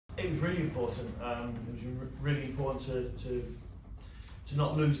it was really important. It was really important to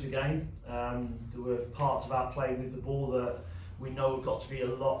not lose the game. There were parts of our play with the ball that we know have got to be a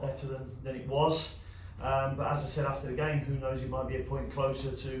lot better than it was. But as I said after the game, who knows, it might be a point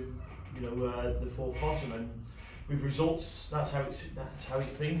closer to the fourth bottom. And with results, that's how it's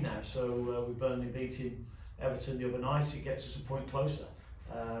been now. So with Burnley beating Everton the other night, it gets us a point closer.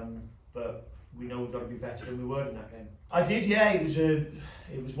 But we know we've got to be better than we were in that game. I did, yeah. It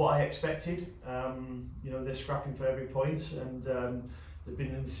was what I expected. They're scrapping for every point, and they've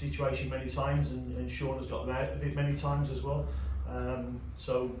been in the situation many times, and Sean has got them out of it many times as well. It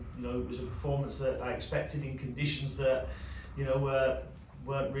was a performance that I expected in conditions that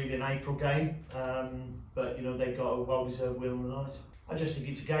weren't really an April game, but they got a well-deserved win on the night. I just think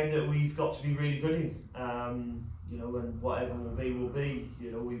it's a game that we've got to be really good in. And whatever will be.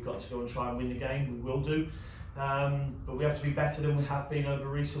 We've got to go and try and win the game. We will do, but we have to be better than we have been over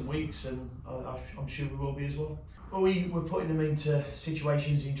recent weeks, and I'm sure we will be as well. Well, we're putting them into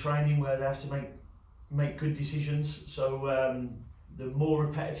situations in training where they have to make good decisions. So the more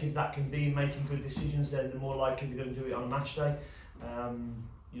repetitive that can be in making good decisions, then the more likely they're going to do it on a match day.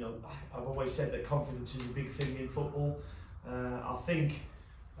 I've always said that confidence is a big thing in football. I think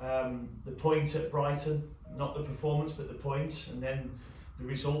the point at Brighton, not the performance but the points, and then the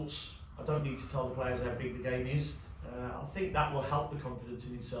results. I don't need to tell the players how big the game is. I think that will help the confidence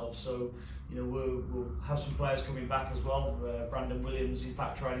in itself. So we'll have some players coming back as well. Brandon Williams is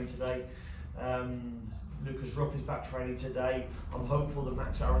back training today. Lucas Rupp is back training today. I'm hopeful that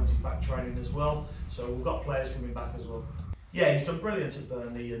Max Aarons is back training as well. So we've got players coming back as well. Yeah, he's done brilliant at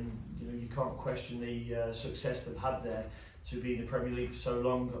Burnley, and you can't question the success they've had there to be in the Premier League for so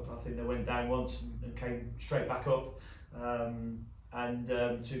long. I think they went down once and came straight back up, to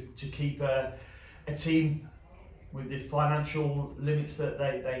keep a team with the financial limits that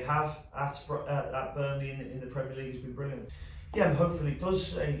they have at Burnley in the Premier League has been brilliant. Yeah, and hopefully it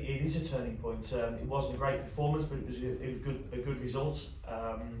does. It is a turning point. It wasn't a great performance, but it was a good result.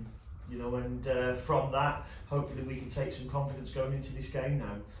 From that, hopefully we can take some confidence going into this game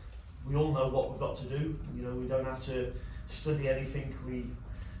now. We all know what we've got to do. We don't have to study anything. We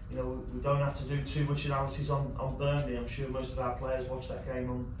don't have to do too much analysis on Burnley. I'm sure most of our players watch that game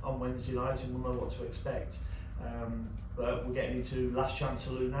on Wednesday night and will know what to expect. But we're getting into last chance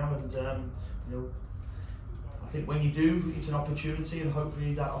saloon now, and I think when you do, it's an opportunity, and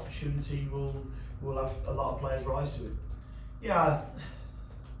hopefully that opportunity will have a lot of players rise to it. Yeah,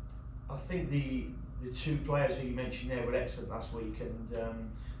 I think the two players that you mentioned there were excellent last week, and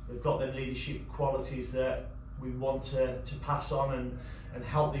they've got them leadership qualities that we want to pass on and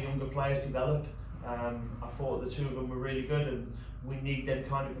help the younger players develop. I thought the two of them were really good, and we need them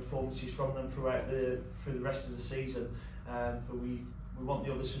kind of performances from them through the rest of the season. But we want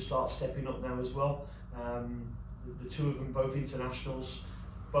the others to start stepping up now as well. The two of them, both internationals,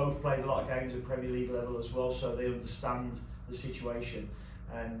 both played a lot of games at Premier League level as well, so they understand the situation.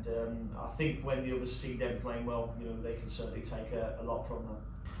 And I think when the others see them playing well, they can certainly take a lot from that.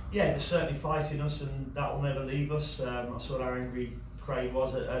 Yeah, they're certainly fighting us, and that will never leave us. I saw how angry Craig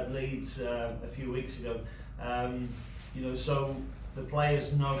was at Leeds a few weeks ago. So the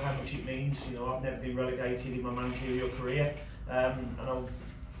players know how much it means. I've never been relegated in my managerial career, and I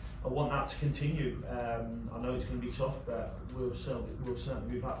want that to continue. I know it's going to be tough, but we'll certainly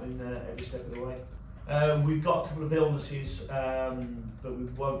be battling every step of the way. We've got a couple of illnesses, but we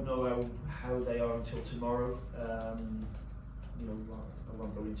won't know how they are until tomorrow. I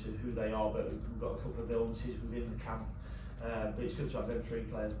won't go into who they are, but we've got a couple of illnesses within the camp. But it's good to have them three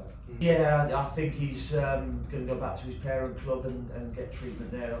players back. Yeah, I think he's going to go back to his parent club and get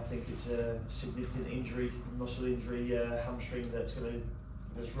treatment there. I think it's a significant injury, muscle injury, hamstring that's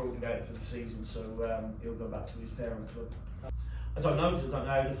ruled him out for the season. So he'll go back to his parent club. I don't know, because I don't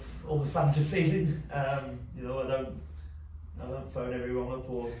know how all the fans are feeling. I don't phone everyone up,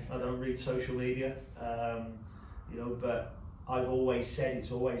 or I don't read social media. But I've always said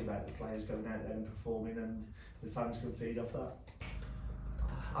it's always about the players going out there and performing, and the fans can feed off that.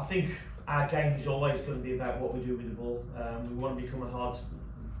 I think our game is always going to be about what we do with the ball. We want to become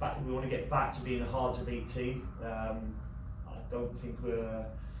we want to get back to being a hard to beat team. I don't think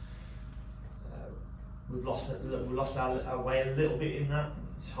we've lost our way a little bit in that.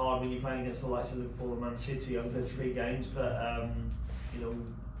 It's hard when you're playing against the likes of Liverpool and Man City over 3 games, but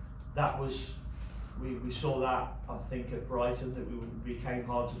we saw that, I think, at Brighton, that we became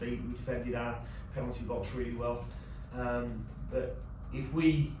hard to beat. We defended our penalty box really well. But if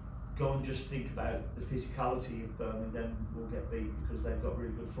we go and just think about the physicality of Burnley, then we'll get beat, because they've got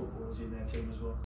really good footballers in their team as well.